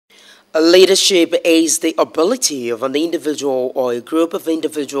Leadership is the ability of an individual or a group of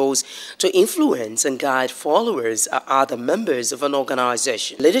individuals to influence and guide followers or other members of an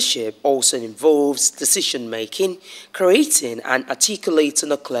organization. Leadership also involves decision-making, creating and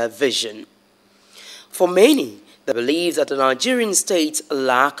articulating a clear vision. For many, they believe that the Nigerian state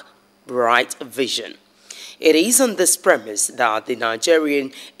lacks bright vision. It is on this premise that the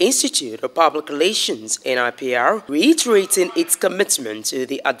Nigerian Institute of Public Relations, NIPR, reiterating its commitment to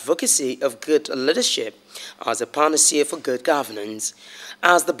the advocacy of good leadership as a panacea for good governance,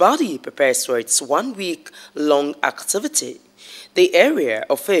 as the body prepares for its one-week-long activity. The area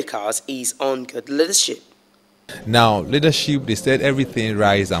of focus is on good leadership. Now, leadership, they said everything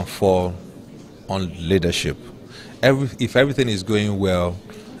rise and fall on leadership. If everything is going well,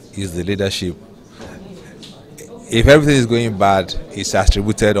 is the leadership. If everything is going bad, it's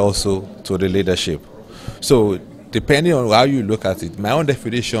attributed also to the leadership. So, depending on how you look at it, my own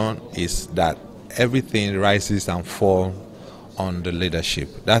definition is that everything rises and falls on the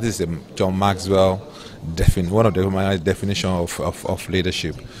leadership. That is John Maxwell one of the definitions of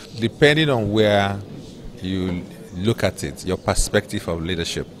leadership. Depending on where you look at it, your perspective of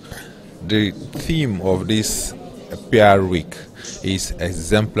leadership. The theme of this PR week is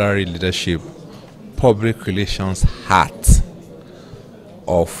exemplary leadership, public relations heart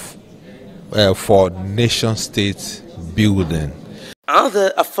for nation-state building.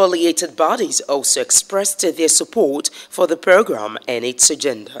 Other affiliated bodies also expressed their support for the program and its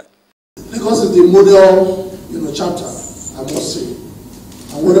agenda. Because it's the model, chapter, I must say.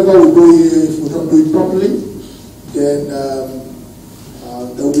 And whatever we do here, if we don't do it properly, then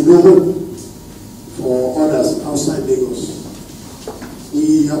there will be no hope for others outside Lagos.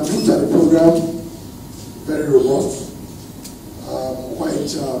 We have looked at the program, very robust, quite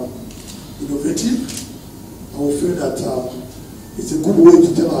innovative, and we feel that it's a good way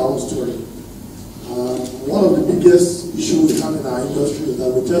to tell our own story. One of the biggest issues we have in our industry is that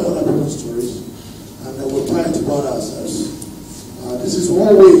we tell other people's stories and then we try to about ourselves. This is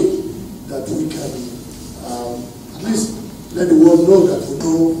one way that we can at least let the world know that we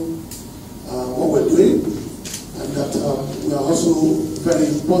know what we're doing and that we are also very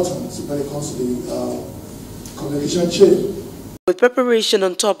important when it comes to the communication chain. With preparation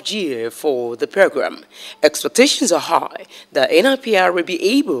on top gear for the program, expectations are high that NIPR will be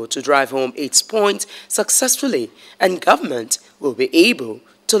able to drive home its point successfully and government will be able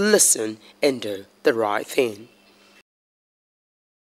to listen and do the right thing.